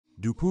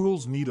Do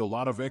poodles need a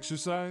lot of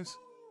exercise?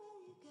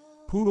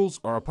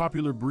 Poodles are a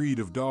popular breed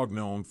of dog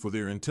known for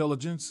their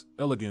intelligence,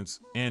 elegance,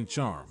 and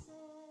charm.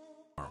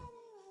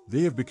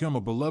 They have become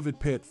a beloved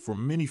pet for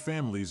many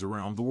families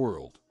around the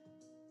world.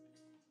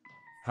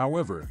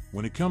 However,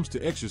 when it comes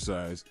to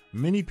exercise,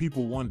 many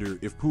people wonder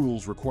if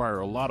poodles require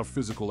a lot of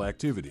physical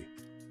activity.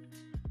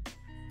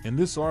 In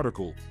this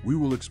article, we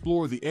will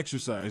explore the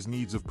exercise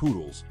needs of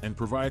poodles and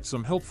provide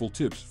some helpful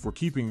tips for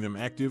keeping them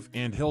active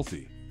and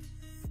healthy.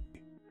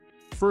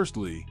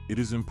 Firstly, it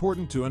is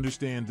important to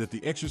understand that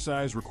the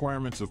exercise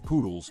requirements of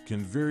poodles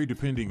can vary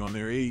depending on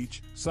their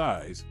age,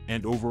 size,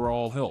 and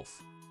overall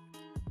health.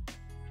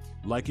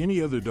 Like any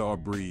other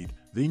dog breed,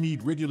 they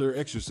need regular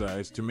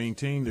exercise to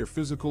maintain their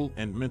physical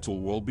and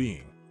mental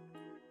well-being.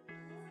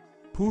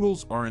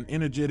 Poodles are an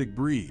energetic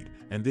breed,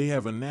 and they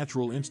have a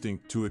natural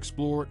instinct to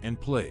explore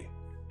and play.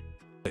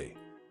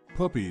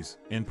 Puppies,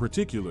 in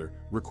particular,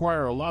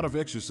 require a lot of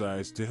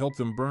exercise to help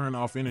them burn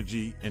off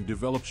energy and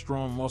develop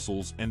strong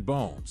muscles and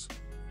bones.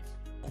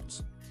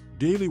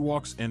 Daily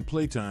walks and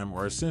playtime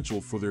are essential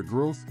for their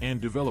growth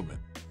and development.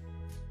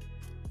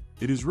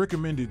 It is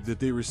recommended that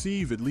they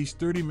receive at least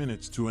 30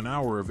 minutes to an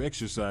hour of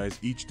exercise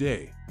each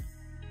day.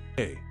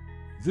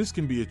 This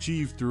can be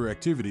achieved through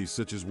activities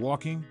such as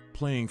walking,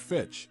 playing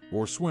fetch,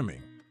 or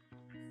swimming.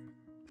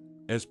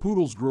 As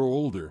poodles grow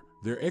older,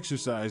 their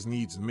exercise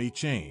needs may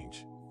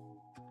change.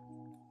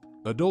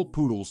 Adult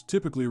poodles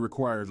typically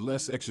require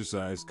less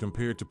exercise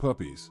compared to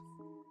puppies.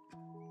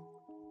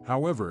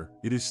 However,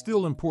 it is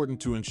still important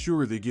to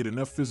ensure they get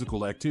enough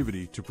physical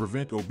activity to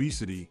prevent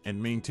obesity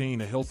and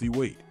maintain a healthy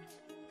weight.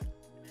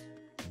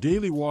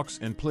 Daily walks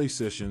and play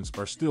sessions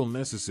are still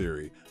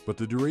necessary, but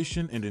the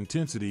duration and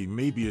intensity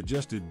may be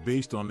adjusted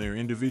based on their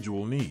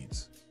individual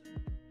needs.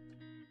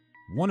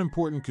 One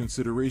important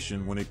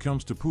consideration when it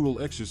comes to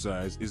poodle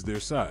exercise is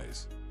their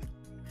size.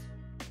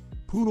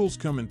 Poodles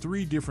come in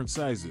 3 different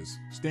sizes: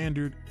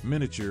 standard,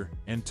 miniature,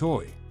 and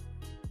toy.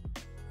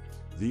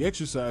 The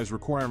exercise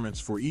requirements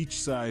for each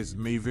size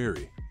may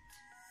vary.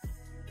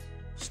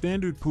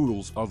 Standard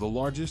poodles are the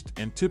largest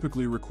and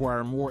typically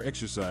require more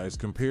exercise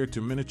compared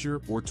to miniature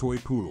or toy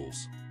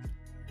poodles.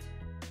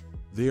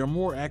 They are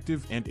more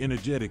active and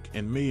energetic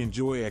and may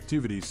enjoy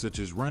activities such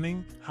as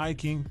running,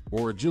 hiking,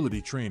 or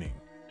agility training.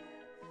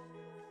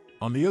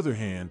 On the other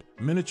hand,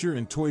 miniature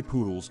and toy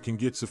poodles can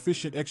get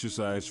sufficient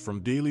exercise from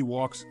daily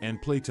walks and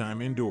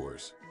playtime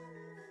indoors.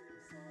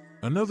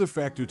 Another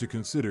factor to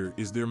consider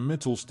is their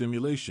mental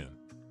stimulation.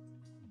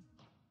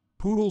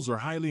 Poodles are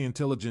highly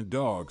intelligent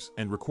dogs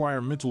and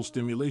require mental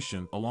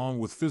stimulation along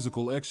with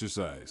physical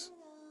exercise.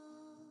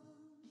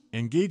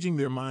 Engaging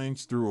their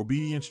minds through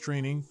obedience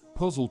training,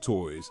 puzzle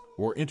toys,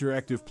 or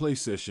interactive play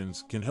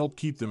sessions can help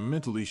keep them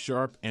mentally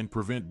sharp and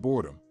prevent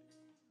boredom.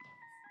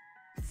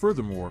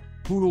 Furthermore,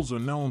 poodles are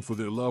known for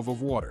their love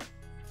of water.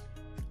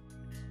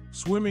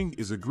 Swimming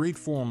is a great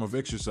form of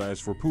exercise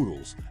for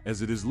poodles,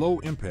 as it is low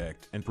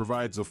impact and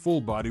provides a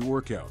full body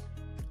workout.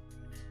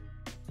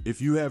 If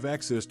you have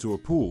access to a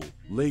pool,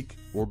 lake,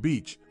 or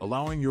beach,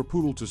 allowing your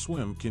poodle to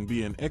swim can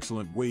be an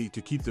excellent way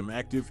to keep them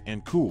active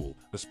and cool,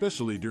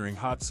 especially during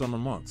hot summer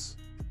months.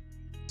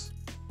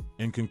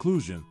 In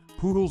conclusion,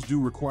 poodles do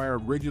require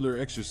regular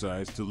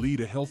exercise to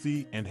lead a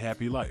healthy and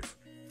happy life.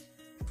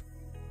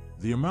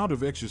 The amount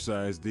of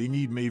exercise they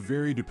need may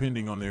vary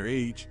depending on their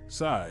age,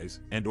 size,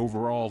 and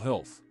overall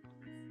health.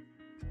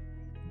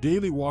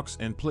 Daily walks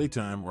and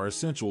playtime are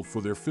essential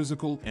for their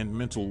physical and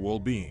mental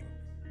well-being.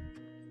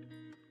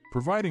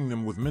 Providing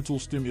them with mental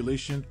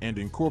stimulation and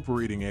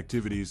incorporating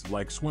activities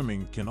like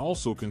swimming can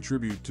also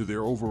contribute to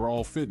their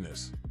overall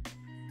fitness.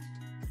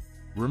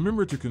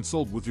 Remember to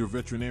consult with your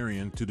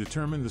veterinarian to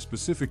determine the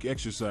specific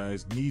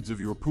exercise needs of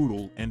your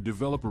poodle and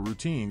develop a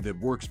routine that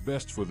works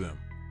best for them.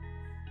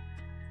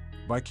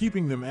 By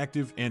keeping them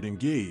active and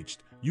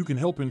engaged, you can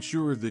help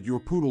ensure that your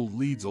poodle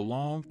leads a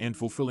long and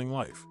fulfilling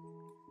life.